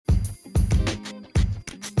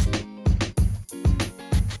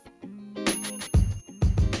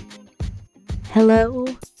Hello.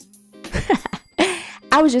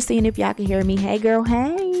 I was just seeing if y'all can hear me. Hey, girl.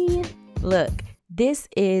 Hey. Look, this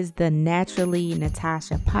is the Naturally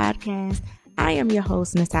Natasha podcast. I am your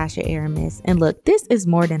host, Natasha Aramis. And look, this is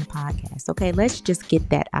more than a podcast, okay? Let's just get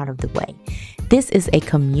that out of the way. This is a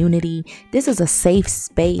community. This is a safe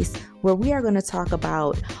space where we are going to talk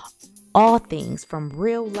about all things from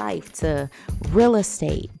real life to real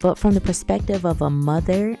estate, but from the perspective of a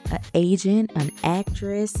mother, an agent, an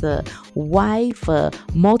actress, a wife, a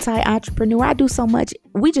multi-entrepreneur. I do so much.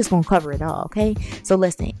 We just gonna cover it all, okay? So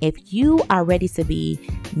listen, if you are ready to be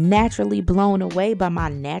naturally blown away by my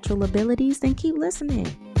natural abilities, then keep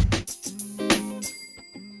listening.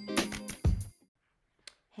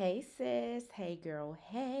 Hey sis, hey girl,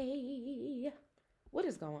 hey. What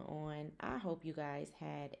is going on? I hope you guys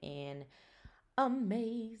had an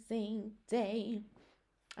amazing day.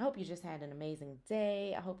 I hope you just had an amazing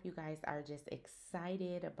day. I hope you guys are just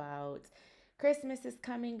excited about Christmas is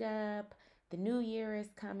coming up. The new year is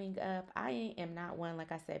coming up. I am not one,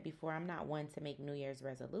 like I said before, I'm not one to make New Year's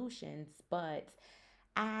resolutions, but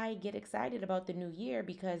I get excited about the new year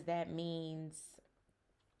because that means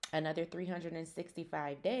another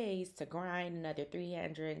 365 days to grind, another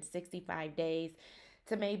 365 days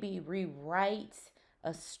to maybe rewrite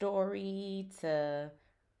a story, to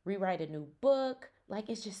rewrite a new book. Like,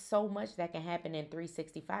 it's just so much that can happen in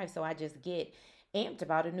 365. So I just get amped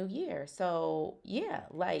about a new year. So yeah,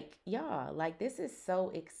 like y'all, like this is so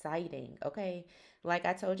exciting. Okay. Like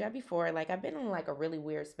I told y'all before, like I've been in like a really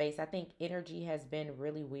weird space. I think energy has been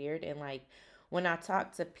really weird. And like when I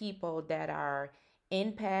talk to people that are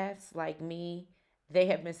empaths like me, they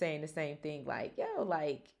have been saying the same thing. Like, yo,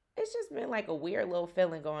 like it's just been like a weird little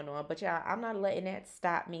feeling going on. But y'all, I'm not letting that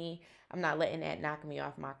stop me. I'm not letting that knock me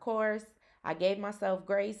off my course. I gave myself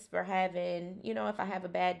grace for having, if I have a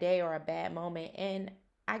bad day or a bad moment, and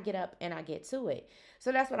I get up and I get to it.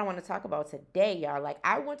 So that's what I want to talk about today, y'all. Like,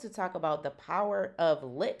 I want to talk about the power of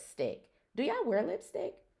lipstick. Do y'all wear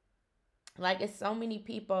lipstick? Like, it's so many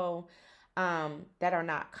people that are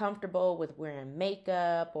not comfortable with wearing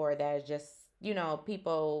makeup, or that's just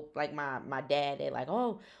people like my dad. They're like,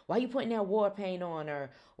 oh, why you putting that war paint on, or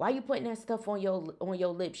why you putting that stuff on your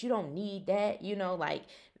lips? You don't need that, like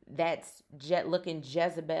that's jet looking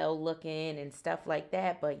Jezebel looking and stuff like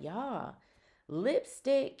that. But y'all,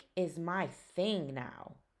 lipstick is my thing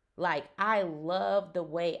now. Like, I love the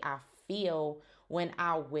way I feel when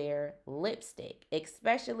I wear lipstick.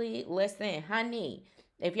 Especially, listen, honey,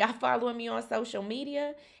 if y'all following me on social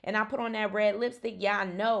media and I put on that red lipstick, y'all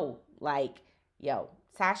know, like, yo,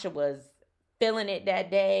 Tasha was feeling it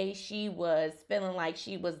that day. She was feeling like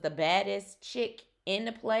she was the baddest chick in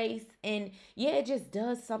the place. And yeah, it just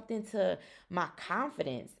does something to my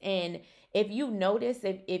confidence. And if you notice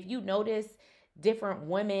different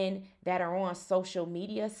women that are on social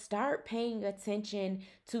media, start paying attention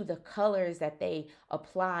to the colors that they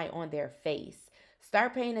apply on their face.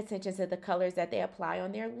 Start paying attention to the colors that they apply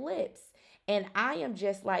on their lips. And I am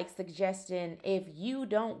just like suggesting, if you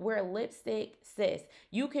don't wear lipstick, sis,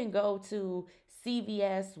 you can go to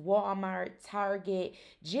CVS, Walmart, Target,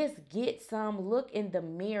 just get some, look in the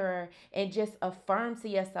mirror and just affirm to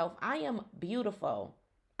yourself, I am beautiful.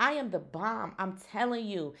 I am the bomb. I'm telling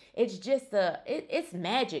you, it's just it's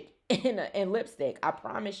magic in lipstick. I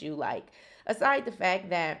promise you. Like, aside the fact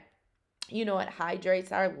that it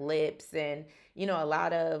hydrates our lips, and a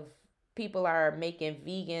lot of people are making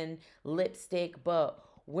vegan lipstick, but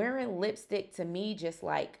wearing lipstick to me just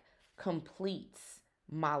like completes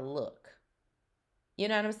my look. You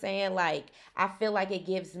know what I'm saying? Like, I feel like it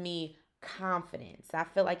gives me confidence. I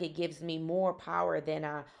feel like it gives me more power than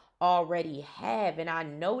I already have. And I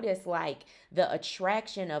notice like the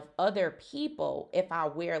attraction of other people if I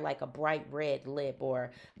wear like a bright red lip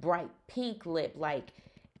or bright pink lip. Like,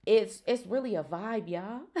 it's really a vibe,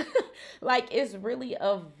 y'all. Like, it's really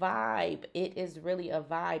a vibe. It is really a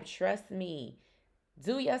vibe. Trust me.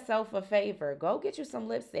 Do yourself a favor. Go get you some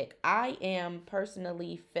lipstick. I am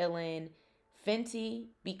personally feeling Fenty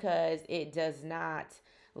because it does not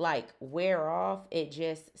like wear off. It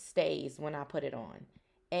just stays when I put it on.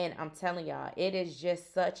 And I'm telling y'all, it is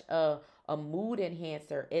just such a mood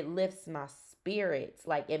enhancer. It lifts my spirits.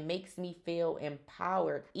 Like, it makes me feel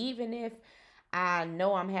empowered. Even if I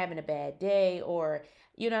know I'm having a bad day, or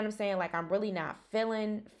you know what I'm saying, like I'm really not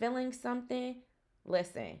feeling something.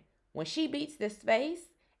 Listen, when she beats this face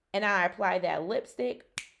and I apply that lipstick,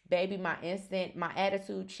 baby, my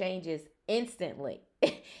attitude changes instantly.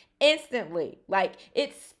 Instantly. Like,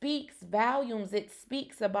 it speaks volumes. It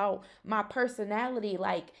speaks about my personality.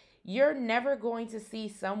 Like, You're never going to see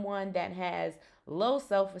someone that has low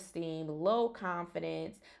self esteem, low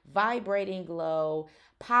confidence, vibrating low,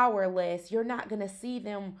 powerless. You're not going to see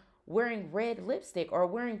them wearing red lipstick or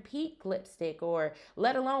wearing pink lipstick, or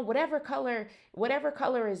let alone whatever color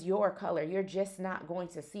is your color. You're just not going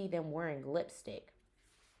to see them wearing lipstick.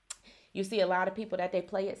 You see a lot of people that they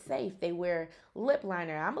play it safe. They wear lip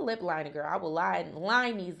liner. I'm a lip liner girl. I will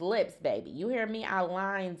line these lips, baby. You hear me? I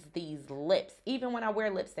lines these lips. Even when I wear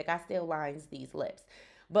lipstick, I still lines these lips.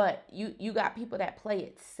 But you got people that play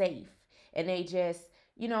it safe, and they just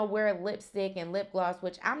wear lipstick and lip gloss,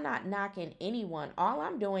 which I'm not knocking anyone. All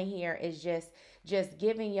I'm doing here is just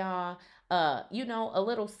giving y'all a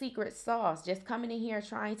little secret sauce, just coming in here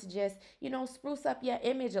trying to just, spruce up your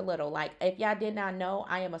image a little. Like, if y'all did not know,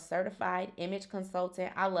 I am a certified image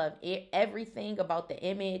consultant. I love everything about the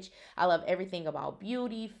image. I love everything about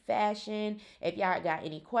beauty, fashion. If y'all got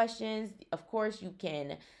any questions, of course, you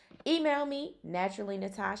can email me,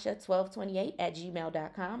 naturallynatasha1228 at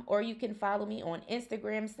gmail.com, or you can follow me on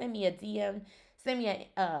Instagram. Send me a DM. Send me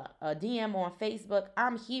a DM on Facebook.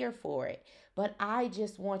 I'm here for it. But I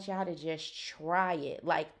just want y'all to just try it.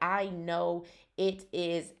 Like, I know it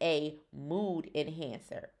is a mood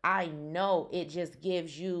enhancer. I know it just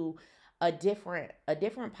gives you a different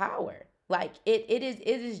power. Like, it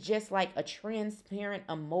is just like a transparent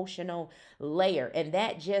emotional layer, and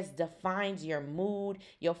that just defines your mood,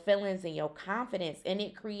 your feelings, and your confidence, and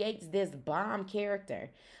it creates this bomb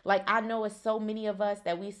character. Like, I know it's so many of us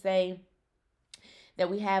that we say that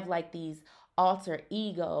we have like these alter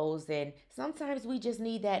egos, and sometimes we just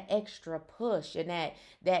need that extra push and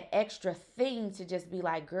that extra thing to just be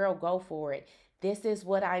like, girl, go for it. This is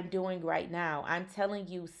what I'm doing right now. I'm telling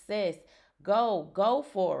you, sis, go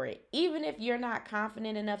for it. Even if you're not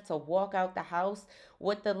confident enough to walk out the house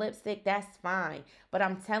with the lipstick, that's fine. But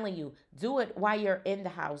I'm telling you, do it while you're in the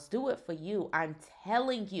house. Do it for you. I'm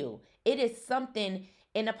telling you, it is something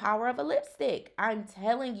in the power of a lipstick. I'm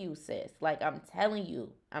telling you, sis. Like, I'm telling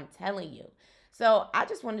you. I'm telling you. So I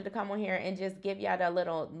just wanted to come on here and just give y'all that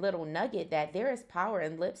little nugget that there is power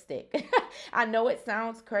in lipstick. I know it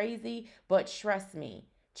sounds crazy, but trust me.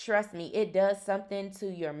 Trust me, it does something to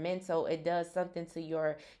your mental. It does something to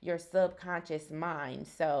your subconscious mind.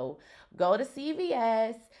 So go to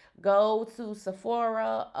CVS, go to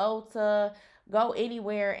Sephora, Ulta, go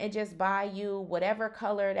anywhere and just buy you whatever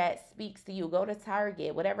color that speaks to you. Go to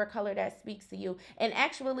Target, whatever color that speaks to you. And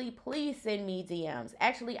actually, please send me DMs.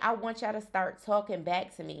 Actually, I want y'all to start talking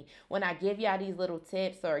back to me when I give y'all these little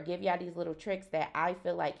tips or give y'all these little tricks that I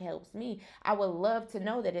feel like helps me. I would love to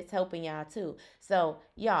know that it's helping y'all too. So,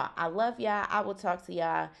 y'all, I love y'all. I will talk to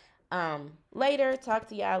y'all later. Talk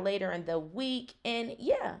to y'all later in the week. And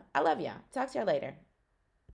yeah, I love y'all. Talk to y'all later.